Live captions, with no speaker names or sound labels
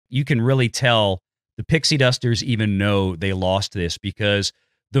you can really tell the pixie dusters even know they lost this, because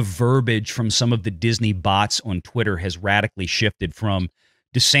the verbiage from some of the Disney bots on Twitter has radically shifted from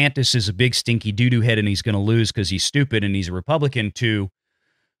DeSantis is a big stinky doo-doo head and he's going to lose because he's stupid and he's a Republican to,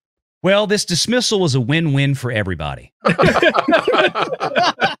 well, this dismissal was a win-win for everybody. We're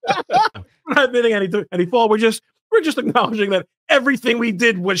not admitting any fault. We're just acknowledging that everything we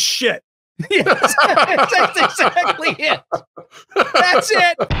did was shit. Yes, that's exactly it. That's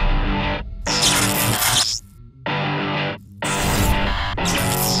it.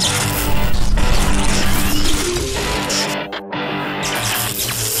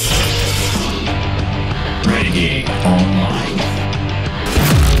 Renegade Online.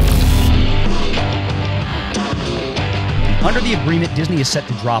 Under the agreement, Disney is set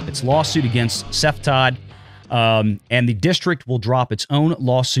to drop its lawsuit against CEFTOD, and the district will drop its own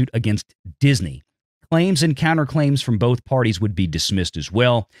lawsuit against Disney. Claims and counterclaims from both parties would be dismissed as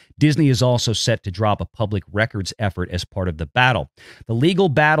well. Disney is also set to drop a public records effort as part of the battle. The legal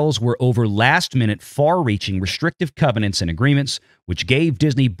battles were over last-minute, far-reaching restrictive covenants and agreements, which gave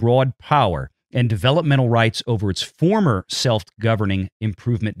Disney broad power and developmental rights over its former self-governing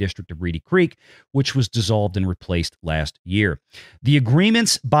improvement district of Reedy Creek, which was dissolved and replaced last year. The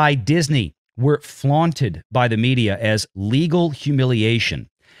agreements by Disney were flaunted by the media as legal humiliation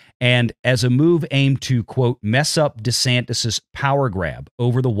and as a move aimed to, quote, mess up DeSantis' power grab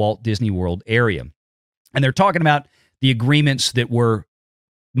over the Walt Disney World area. And they're talking about the agreements that were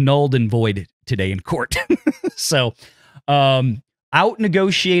nulled and void today in court. So,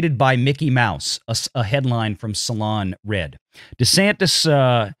 out-negotiated by Mickey Mouse, a headline from Salon read. DeSantis,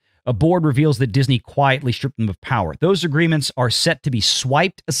 a board reveals that Disney quietly stripped them of power. Those agreements are set to be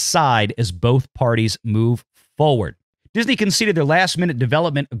swiped aside as both parties move forward. Disney conceded their last-minute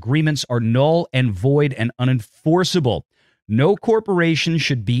development agreements are null and void and unenforceable. No corporation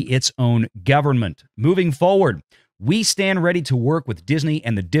should be its own government. Moving forward, we stand ready to work with Disney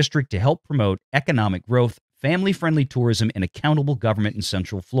and the district to help promote economic growth, family-friendly tourism, and accountable government in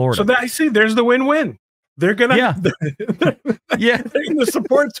Central Florida. So that, see, there's the win-win. They're gonna, they're gonna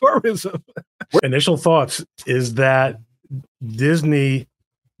support tourism. Initial thoughts is that Disney,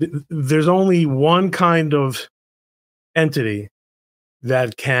 there's only one kind of entity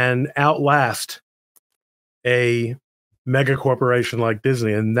that can outlast a mega corporation like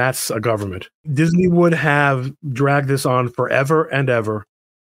Disney, and that's a government. Disney would have dragged this on forever and ever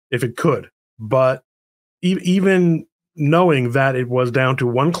if it could, but even knowing that it was down to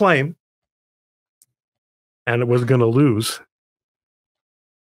one claim and it was going to lose,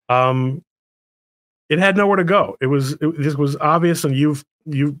 it had nowhere to go. This was obvious, and you've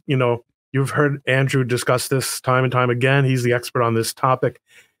heard Andrew discuss this time and time again. He's the expert on this topic,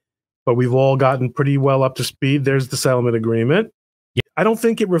 but we've all gotten pretty well up to speed. There's the settlement agreement. Yeah. I don't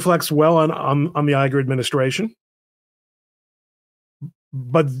think it reflects well on the Iger administration.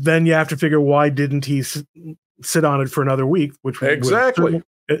 But then you have to figure, why didn't he sit on it for another week, which exactly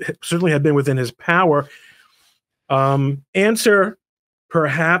certainly had been within his power. Answer,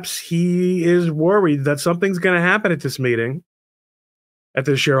 perhaps he is worried that something's going to happen at this meeting, at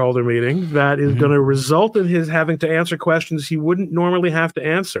this shareholder meeting, that is going to result in his having to answer questions he wouldn't normally have to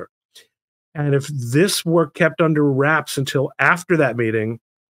answer. And if this were kept under wraps until after that meeting,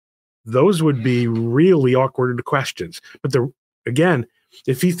 those would be really awkward questions. But again,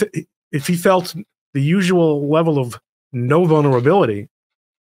 if he felt the usual level of no vulnerability,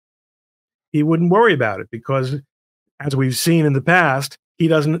 he wouldn't worry about it, because as we've seen in the past, he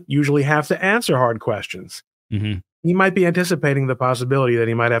doesn't usually have to answer hard questions. He might be anticipating the possibility that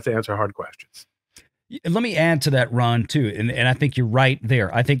he might have to answer hard questions. And let me add to that, Ron, too, and I think you're right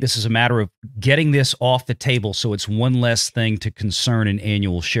there. I think this is a matter of getting this off the table so it's one less thing to concern an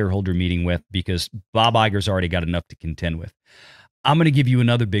annual shareholder meeting with, because Bob Iger's already got enough to contend with. I'm going to give you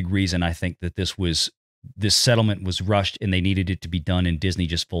another big reason I think that this settlement was rushed and they needed it to be done, and Disney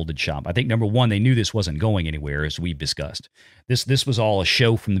just folded shop. I think, number one, they knew this wasn't going anywhere, as we've discussed. This was all a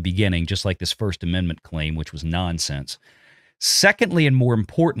show from the beginning, just like this First Amendment claim, which was nonsense. Secondly, and more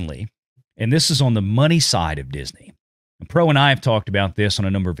importantly, and this is on the money side of Disney, and Pro and I have talked about this on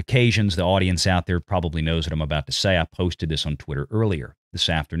a number of occasions. The audience out there probably knows what I'm about to say. I posted this on Twitter earlier this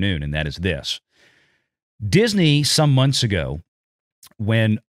afternoon, and that is this. Disney, some months ago,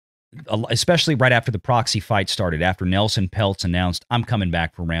 when, especially right after the proxy fight started, after Nelson Peltz announced, I'm coming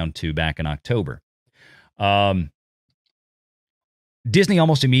back for round 2 back in October, Disney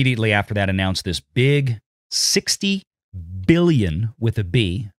almost immediately after that announced this big $60 billion with a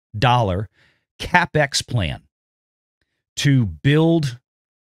B dollar CapEx plan to build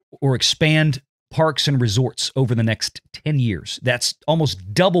or expand parks and resorts over the next 10 years. That's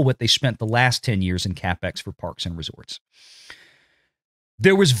almost double what they spent the last 10 years in CapEx for parks and resorts.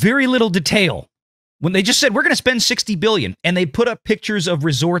 There was very little detail when they just said, we're going to spend $60 billion. And they put up pictures of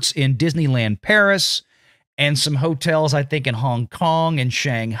resorts in Disneyland Paris and some hotels, I think, in Hong Kong and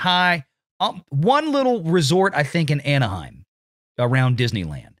Shanghai. One little resort, I think, in Anaheim around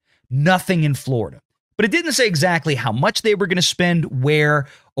Disneyland. Nothing in Florida. But it didn't say exactly how much they were going to spend, where.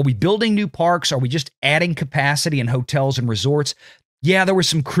 Are we building new parks? Are we just adding capacity in hotels and resorts? Yeah, there were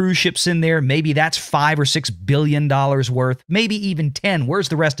some cruise ships in there. Maybe that's $5 or $6 billion worth. Maybe even 10. Where's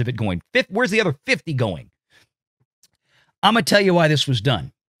the rest of it going? Where's the other 50 going? I'm going to tell you why this was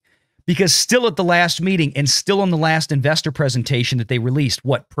done. Because still at the last meeting and still on the last investor presentation that they released,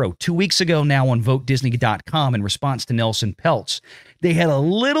 2 weeks ago now on votedisney.com in response to Nelson Peltz, they had a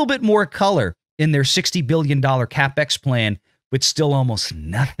little bit more color in their $60 billion CapEx plan, but still almost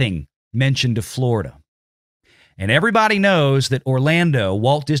nothing mentioned of Florida. And everybody knows that Orlando,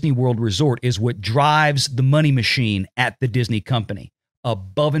 Walt Disney World Resort, is what drives the money machine at the Disney company,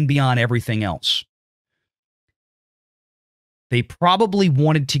 above and beyond everything else. They probably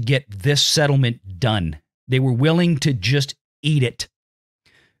wanted to get this settlement done. They were willing to just eat it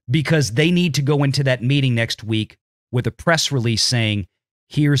because they need to go into that meeting next week with a press release saying,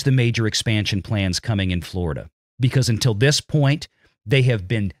 here's the major expansion plans coming in Florida. Because until this point, they have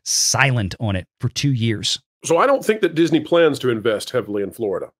been silent on it for 2 years. So I don't think that Disney plans to invest heavily in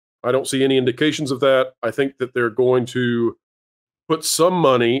Florida. I don't see any indications of that. I think that they're going to put some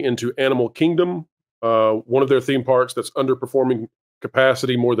money into Animal Kingdom, one of their theme parks that's underperforming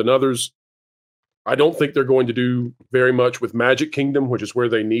capacity more than others. I don't think they're going to do very much with Magic Kingdom, which is where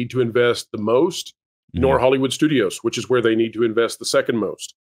they need to invest the most, nor Hollywood Studios, which is where they need to invest the second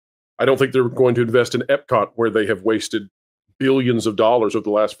most. I don't think they're going to invest in Epcot, where they have wasted billions of dollars over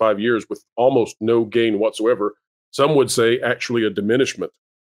the last 5 years with almost no gain whatsoever. Some would say actually a diminishment.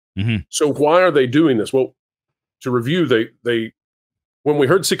 So why are they doing this? Well, to review, they when we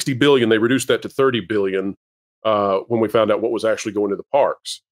heard 60 billion, they reduced that to 30 billion when we found out what was actually going to the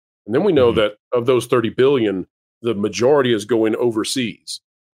parks. And then we know that of those 30 billion, the majority is going overseas.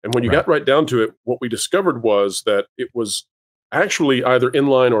 And when you got right down to it, what we discovered was that it was actually either in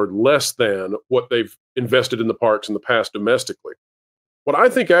line or less than what they've invested in the parks in the past domestically. What I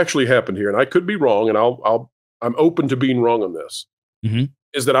think actually happened here, and I could be wrong, and I'm open to being wrong on this,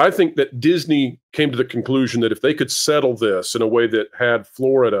 is that I think that Disney came to the conclusion that if they could settle this in a way that had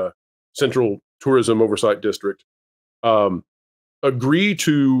Florida Central Tourism Oversight District agree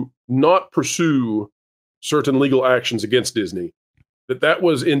to not pursue certain legal actions against Disney, that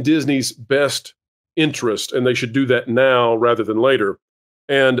was in Disney's best interest, and they should do that now rather than later.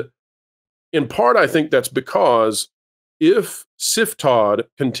 And in part, I think that's because if SIFTOD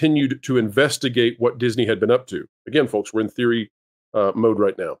continued to investigate what Disney had been up to, again, folks, we're in theory mode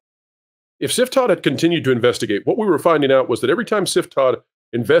right now. If SIFTOD had continued to investigate, what we were finding out was that every time SIFTOD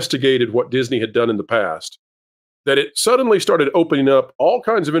investigated what Disney had done in the past, that it suddenly started opening up all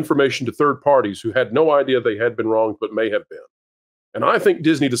kinds of information to third parties who had no idea they had been wrong, but may have been. And I think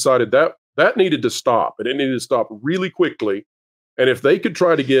Disney decided that that needed to stop, and it needed to stop really quickly. And if they could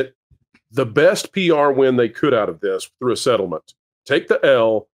try to get the best PR win they could out of this through a settlement, take the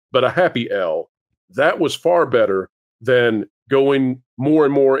L, but a happy L, that was far better than going more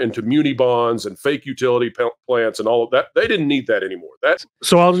and more into muni bonds and fake utility plants and all of that. They didn't need that anymore.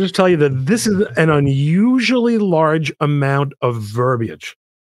 So I'll just tell you that this is an unusually large amount of verbiage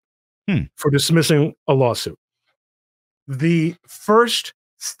for dismissing a lawsuit. The first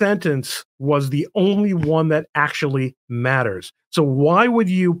sentence was the only one that actually matters. So why would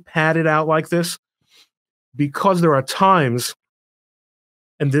you pad it out like this? Because there are times,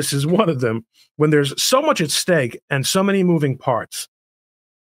 and this is one of them, when there's so much at stake and so many moving parts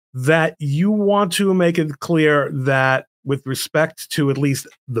that you want to make it clear that with respect to at least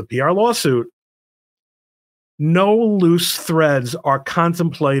the PR lawsuit, no loose threads are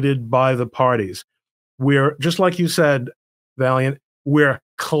contemplated by the parties. We're, just like you said, Valiant, we're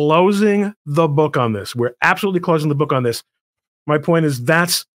closing the book on this. We're absolutely closing the book on this. My point is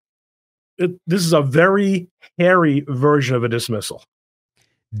this is a very hairy version of a dismissal.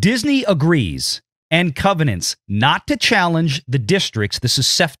 Disney agrees and covenants not to challenge the district's, this is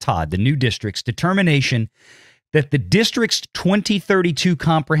SEFTOD, the new district's determination that the district's 2032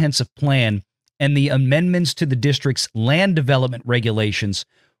 comprehensive plan and the amendments to the district's land development regulations,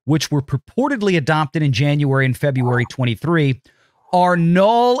 which were purportedly adopted in January and February 23, are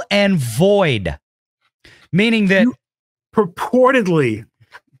null and void. Meaning that purportedly,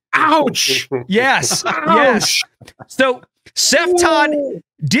 ouch. Yes. Ouch. Yes. So SEFTOD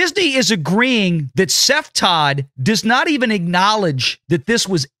Disney is agreeing that CEFTOD does not even acknowledge that this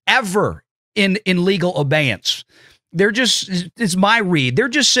was ever in legal abeyance. They're just, it's my read. They're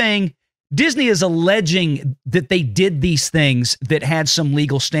just saying Disney is alleging that they did these things that had some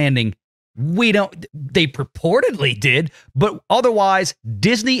legal standing. They purportedly did, but otherwise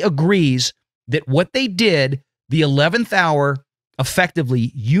Disney agrees that what they did, the 11th hour,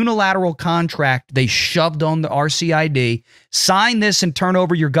 effectively unilateral contract they shoved on the RCID, sign this and turn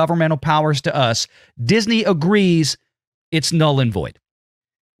over your governmental powers to us. Disney agrees it's null and void.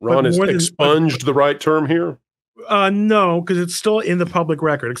 Ron, is expunged the right term here? No, because it's still in the public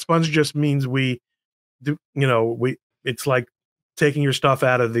record. Expunge just means it's like taking your stuff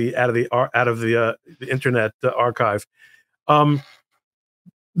out of the internet archive.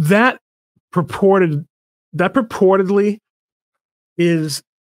 That purportedly is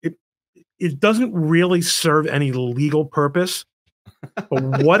it doesn't really serve any legal purpose,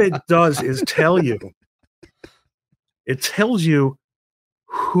 but what it does is tells you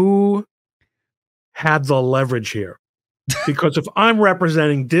who had the leverage here. Because if I'm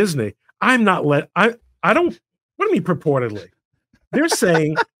representing Disney, I'm not I don't, what do you mean purportedly? They're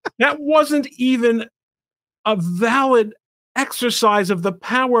saying that wasn't even a valid exercise of the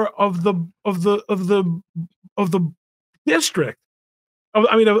power of the district. Of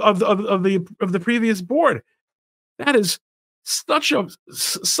the previous board. That is such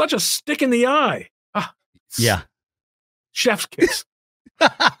a stick in the eye. Yeah. Chef's kiss.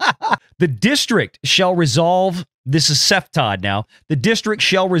 The district shall resolve, this is CEFTOD now, the district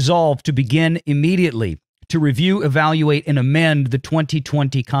shall resolve to begin immediately to review, evaluate, and amend the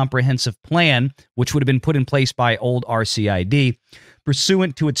 2020 comprehensive plan, which would have been put in place by old RCID,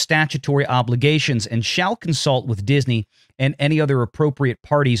 pursuant to its statutory obligations, and shall consult with Disney and any other appropriate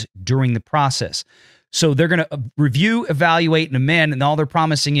parties during the process. So they're going to review, evaluate, and amend, and all they're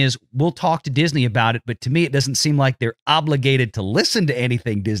promising is we'll talk to Disney about it, but to me it doesn't seem like they're obligated to listen to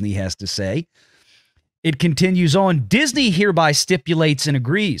anything Disney has to say. It continues on, Disney hereby stipulates and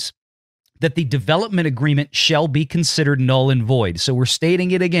agrees that the development agreement shall be considered null and void. So we're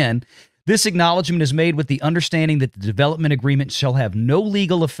stating it again. This acknowledgement is made with the understanding that the development agreement shall have no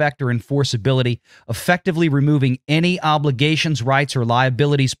legal effect or enforceability, effectively removing any obligations, rights, or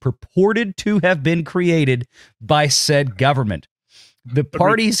liabilities purported to have been created by said government. The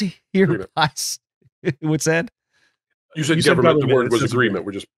parties hereby... What's that? You said government, the word was agreement.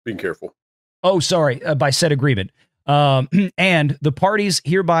 We're just being careful. Oh, sorry, by said agreement. And the parties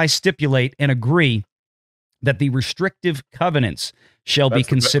hereby stipulate and agree that the restrictive covenants shall be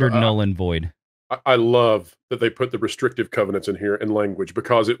considered null and void. I love that they put the restrictive covenants in here in language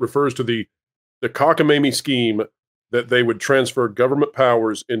because it refers to the cockamamie scheme that they would transfer government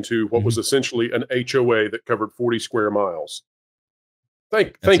powers into what was essentially an HOA that covered 40 square miles.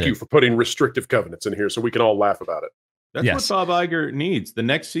 Thank you for putting restrictive covenants in here so we can all laugh about it. That's what Bob Iger needs. The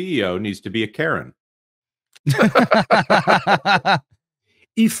next CEO needs to be a Karen.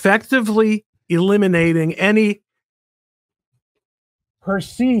 Effectively eliminating any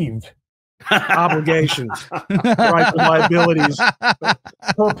perceived obligations, rights, and liabilities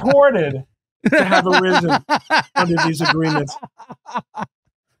purported to have arisen under these agreements.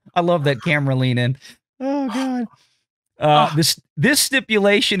 I love that camera lean in. Oh, God. This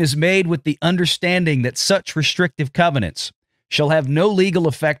stipulation is made with the understanding that such restrictive covenants shall have no legal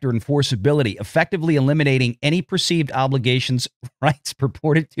effect or enforceability, effectively eliminating any perceived obligations, rights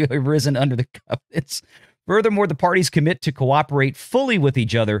purported to have arisen under the covenants. Furthermore, the parties commit to cooperate fully with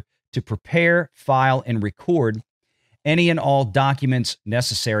each other to prepare, file, and record any and all documents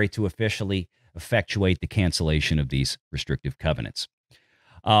necessary to officially effectuate the cancellation of these restrictive covenants.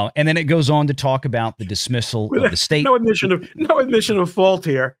 And then it goes on to talk about the dismissal of the state. No admission of fault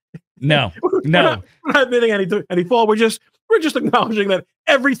here. No. We're not admitting any fault. We're just acknowledging that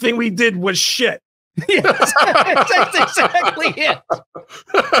everything we did was shit. Yes, that's exactly it.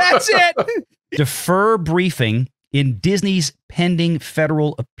 That's it. Defer briefing in Disney's pending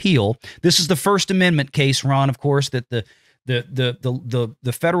federal appeal. This is the First Amendment case, Ron, of course, that the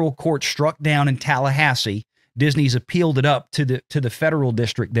federal court struck down in Tallahassee. Disney's appealed it up to the federal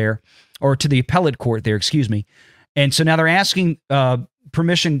district there, or to the appellate court there, excuse me. And so now they're asking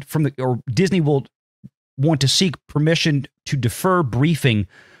permission or Disney will want to seek permission to defer briefing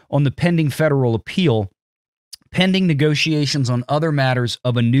on the pending federal appeal, pending negotiations on other matters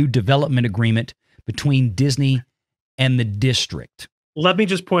of a new development agreement between Disney and the district. Let me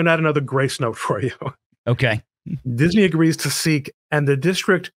just point out another grace note for you. Okay. Disney agrees to seek, and the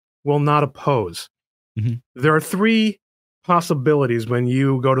district will not oppose. Mm-hmm. There are three possibilities when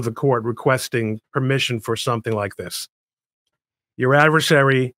you go to the court requesting permission for something like this. Your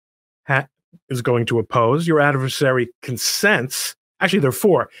adversary is going to oppose. Your adversary consents. Actually, there are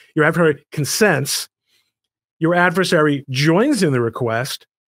four. Your adversary consents. Your adversary joins in the request.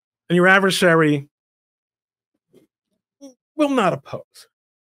 And your adversary will not oppose.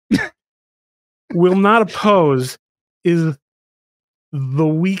 Will not oppose is the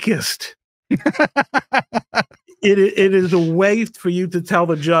weakest. It is a way for you to tell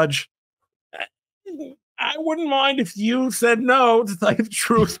the judge, I wouldn't mind if you said no, to tell you the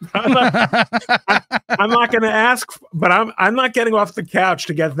truth. I'm not going to ask, but I'm not getting off the couch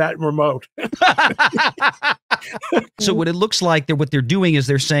to get that remote. So what it looks like, what they're doing is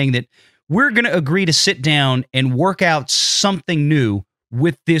they're saying that we're going to agree to sit down and work out something new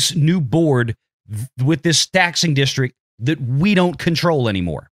with this new board, with this taxing district that we don't control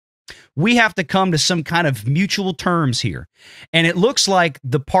anymore. We have to come to some kind of mutual terms here. And it looks like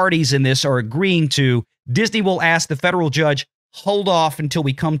the parties in this are agreeing to, Disney will ask the federal judge, hold off until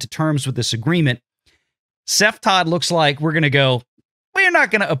we come to terms with this agreement. SFTOD looks like we're going to go, we're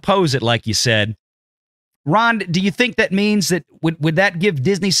not going to oppose it, like you said. Ron, do you think that means that, would that give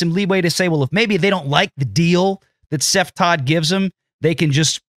Disney some leeway to say, well, if maybe they don't like the deal that SFTOD gives them, they can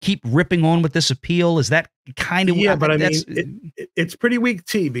just keep ripping on with this appeal? Is that kind of but I mean, it's pretty weak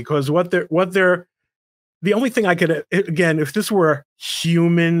tea, because the only thing I could, again, if this were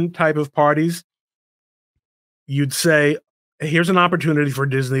human type of parties, you'd say, here's an opportunity for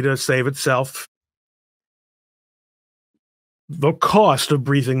Disney to save itself the cost of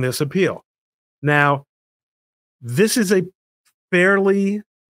briefing this appeal. Now, this is a fairly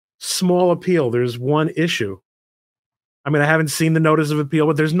small appeal. There's one issue. I mean, I haven't seen the notice of appeal,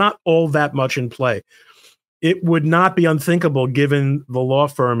 but there's not all that much in play. It would not be unthinkable, given the law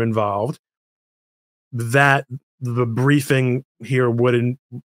firm involved, that the briefing here would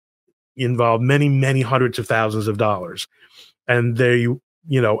involve many, many hundreds of thousands of dollars. And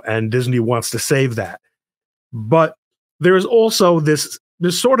and Disney wants to save that. But there is also this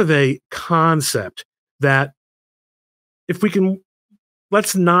sort of a concept that if we can,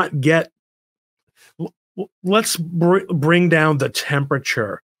 let's bring down the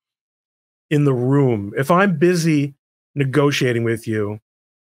temperature in the room. If I'm busy negotiating with you,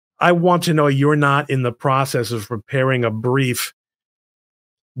 I want to know you're not in the process of preparing a brief,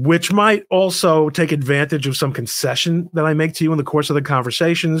 which might also take advantage of some concession that I make to you in the course of the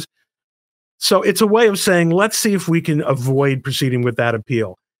conversations. So it's a way of saying, let's see if we can avoid proceeding with that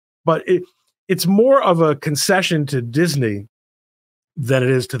appeal. But it's more of a concession to Disney than it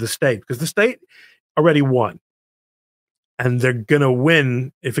is to the state, because the state already won, and they're going to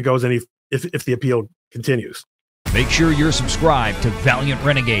win if it goes if the appeal continues. Make sure you're subscribed to Valiant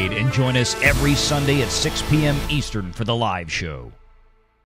Renegade and join us every Sunday at 6 p.m. Eastern for the live show.